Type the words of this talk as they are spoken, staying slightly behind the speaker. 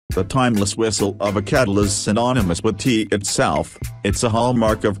The timeless whistle of a kettle is synonymous with tea itself. It's a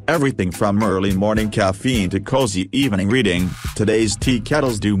hallmark of everything from early morning caffeine to cozy evening reading. Today's tea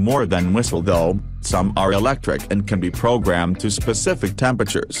kettles do more than whistle though. Some are electric and can be programmed to specific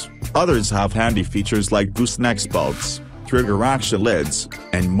temperatures. Others have handy features like gooseneck spouts, trigger action lids,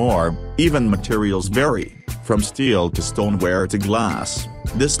 and more. Even materials vary, from steel to stoneware to glass.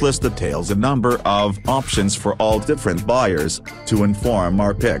 This list details a number of options for all different buyers. To inform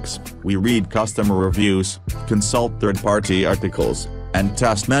our picks, we read customer reviews, consult third-party articles, and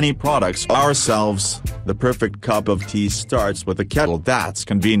test many products ourselves. The perfect cup of tea starts with a kettle that's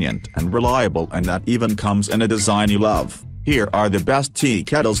convenient and reliable and that even comes in a design you love. Here are the best tea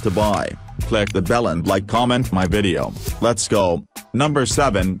kettles to buy. Click the bell and comment my video. Let's go. Number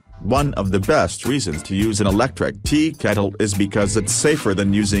 7. One of the best reasons to use an electric tea kettle is because it's safer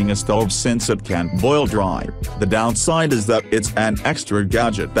than using a stove since it can't boil dry. The downside is that it's an extra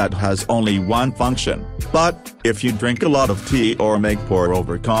gadget that has only one function. But, if you drink a lot of tea or make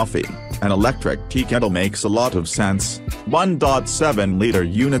pour-over coffee, an electric tea kettle makes a lot of sense. 1.7-liter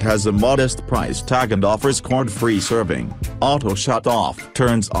unit has a modest price tag and offers cord-free serving. Auto shut-off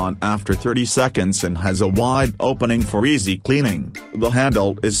turns on after 30 seconds and has a wide opening for easy cleaning. The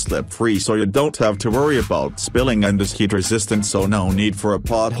handle is slip-free so you don't have to worry about spilling and is heat-resistant so no need for a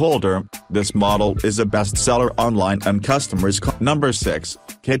pot holder. This model is a bestseller online and customers Number 6.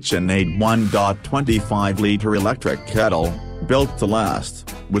 KitchenAid 1.25-liter electric kettle, built to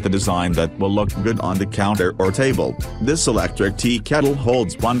last. With a design that will look good on the counter or table, this electric tea kettle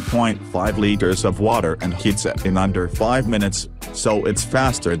holds 1.5 liters of water and heats it in under 5 minutes, so it's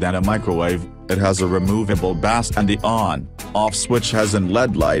faster than a microwave. It has a removable base and the on/off switch has an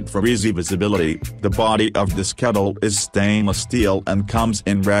LED light for easy visibility. The body of this kettle is stainless steel and comes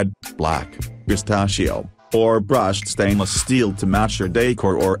in red, black, pistachio, or brushed stainless steel to match your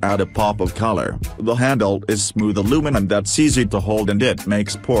decor or add a pop of color. The handle is smooth aluminum that's easy to hold and it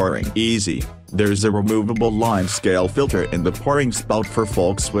makes pouring easy. There's a removable lime scale filter in the pouring spout for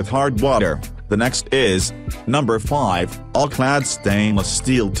folks with hard water. The next is Number 5. All-Clad stainless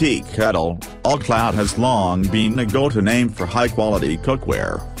steel tea kettle. All-Clad has long been a go-to name for high-quality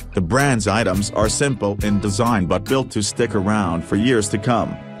cookware. The brand's items are simple in design but built to stick around for years to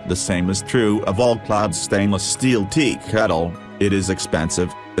come. The same is true of All-Clad's stainless steel tea kettle. It is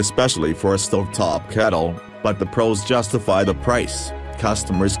expensive, especially for a stovetop kettle, but the pros justify the price.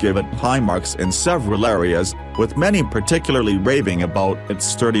 Customers give it high marks in several areas, with many particularly raving about its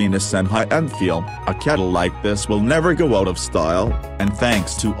sturdiness and high-end feel. A kettle like this will never go out of style, and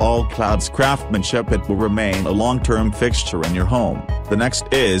thanks to All-Clad's craftsmanship it will remain a long-term fixture in your home. The next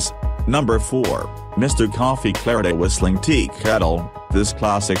is Number 4. Mr. Coffee Claredale Whistling Tea Kettle. This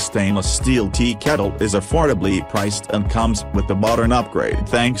classic stainless steel tea kettle is affordably priced and comes with a modern upgrade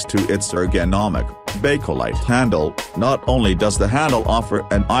thanks to its ergonomic, Bakelite handle. Not only does the handle offer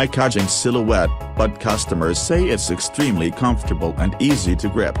an eye-catching silhouette, but customers say it's extremely comfortable and easy to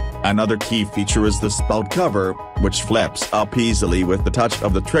grip. Another key feature is the spout cover, which flips up easily with the touch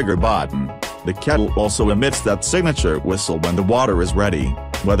of the trigger button. The kettle also emits that signature whistle when the water is ready.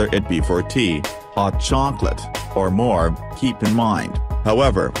 Whether it be for tea, hot chocolate, or more, keep in mind,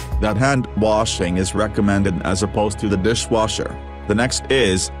 however, that hand washing is recommended as opposed to the dishwasher. The next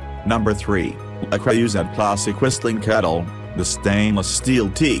is Number 3. A Creuset Classic Whistling Kettle. The stainless steel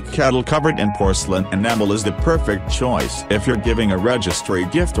tea kettle covered in porcelain enamel is the perfect choice if you're giving a registry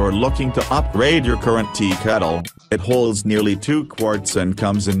gift or looking to upgrade your current tea kettle. It holds nearly 2 quarts and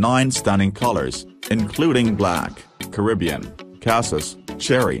comes in 9 stunning colors, including black, Caribbean, Cassis,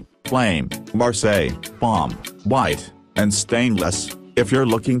 cherry, flame, Marseille, bomb, white, and stainless. If you're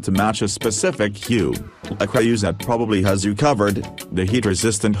looking to match a specific hue, a Creuset probably has you covered. The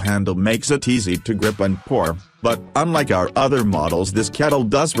heat-resistant handle makes it easy to grip and pour, but unlike our other models, this kettle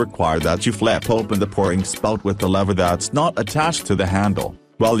does require that you flip open the pouring spout with the lever that's not attached to the handle.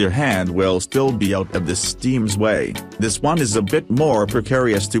 While your hand will still be out of the steam's way, this one is a bit more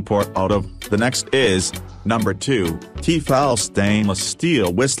precarious to pour out of. The next is Number 2. T-fal Stainless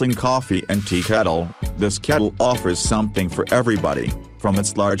Steel Whistling Coffee and Tea Kettle. This kettle offers something for everybody, from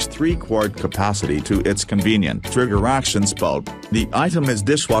its large 3-quart capacity to its convenient trigger action spout. The item is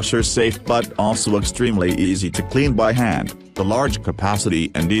dishwasher safe but also extremely easy to clean by hand. The large capacity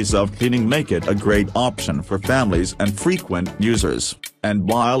and ease of cleaning make it a great option for families and frequent users. And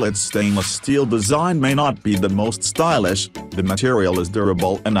while its stainless steel design may not be the most stylish, the material is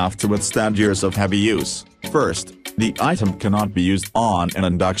durable enough to withstand years of heavy use. First, the item cannot be used on an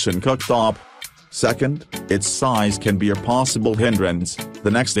induction cooktop. Second, its size can be a possible hindrance. The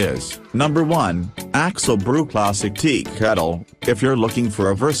next is, number 1, Axle Brew Classic Tea Kettle. If you're looking for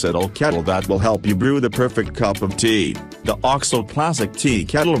a versatile kettle that will help you brew the perfect cup of tea, the Axle Classic Tea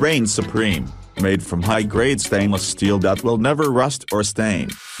Kettle reigns supreme. Made from high-grade stainless steel that will never rust or stain,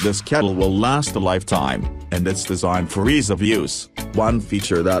 this kettle will last a lifetime, and it's designed for ease of use. One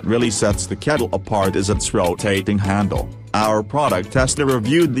feature that really sets the kettle apart is its rotating handle. Our product tester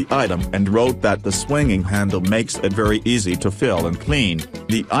reviewed the item and wrote that the swinging handle makes it very easy to fill and clean.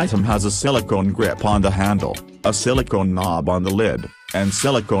 The item has a silicone grip on the handle, a silicone knob on the lid, and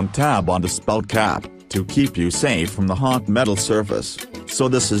silicone tab on the spout cap, to keep you safe from the hot metal surface. So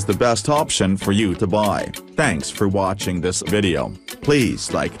this is the best option for you to buy. Thanks for watching this video.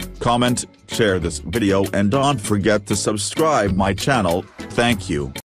 Please like, comment, share this video and don't forget to subscribe my channel. Thank you.